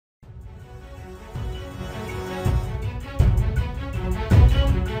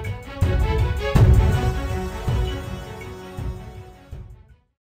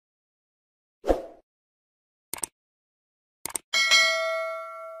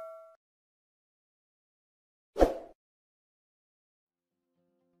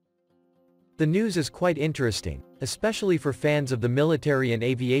The news is quite interesting, especially for fans of the military and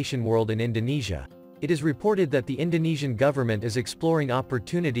aviation world in Indonesia. It is reported that the Indonesian government is exploring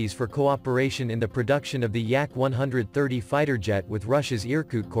opportunities for cooperation in the production of the Yak-130 fighter jet with Russia's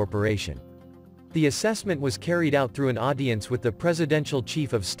Irkut Corporation. The assessment was carried out through an audience with the Presidential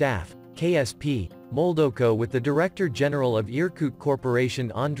Chief of Staff, KSP, Moeldoko, with the Director General of Irkut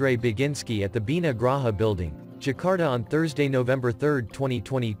Corporation Andrey Boginskiy at the Bina Graha Building, Jakarta on Thursday, November 3,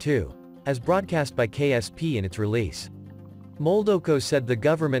 2022, as broadcast by KSP in its release. Moeldoko said the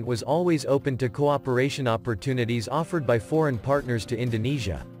government was always open to cooperation opportunities offered by foreign partners to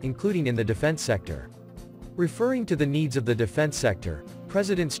Indonesia, including in the defense sector. Referring to the needs of the defense sector,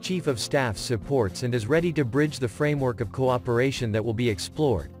 President's Chief of Staff supports and is ready to bridge the framework of cooperation that will be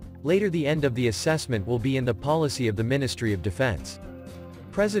explored. Later, the end of the assessment will be in the policy of the Ministry of Defense.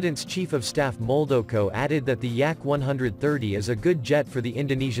 President's Chief of Staff Moeldoko added that the Yak-130 is a good jet for the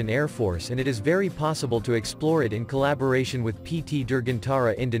Indonesian Air Force and it is very possible to explore it in collaboration with PT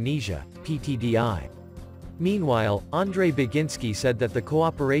Dirgantara Indonesia, PTDI. Meanwhile, Andrey Boginskiy said that the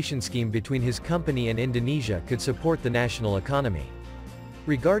cooperation scheme between his company and Indonesia could support the national economy.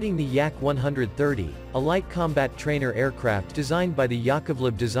 Regarding the Yak-130, a light combat trainer aircraft designed by the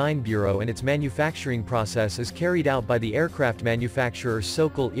Yakovlev Design Bureau and its manufacturing process is carried out by the aircraft manufacturer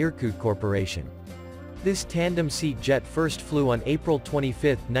Sokol Irkut Corporation. This tandem-seat jet first flew on April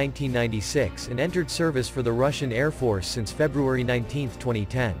 25, 1996 and entered service for the Russian Air Force since February 19,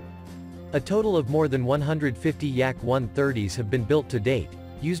 2010. A total of more than 150 Yak-130s have been built to date,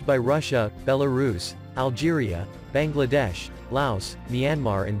 used by Russia, Belarus, Algeria, Bangladesh, Laos,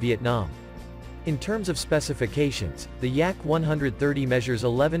 Myanmar and Vietnam. In terms of specifications, the Yak-130 measures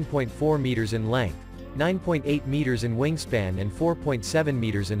 11.4 meters in length, 9.8 meters in wingspan and 4.7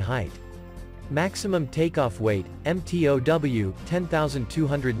 meters in height. Maximum takeoff weight, MTOW,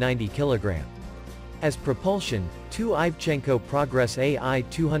 10,290 kg. As propulsion, two Ivchenko Progress AI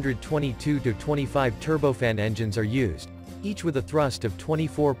 222-25 turbofan engines are used, each with a thrust of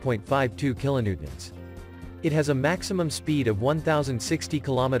 24.52 kilonewtons. It has a maximum speed of 1,060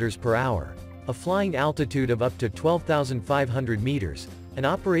 km per hour, a flying altitude of up to 12,500 meters, an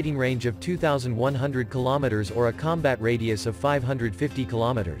operating range of 2,100 km or a combat radius of 550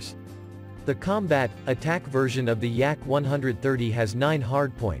 km. The combat, attack version of the Yak-130 has 9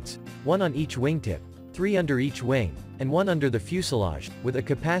 hardpoints, 1 on each wingtip, 3 under each wing, and 1 under the fuselage, with a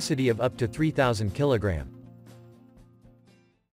capacity of up to 3,000 kg.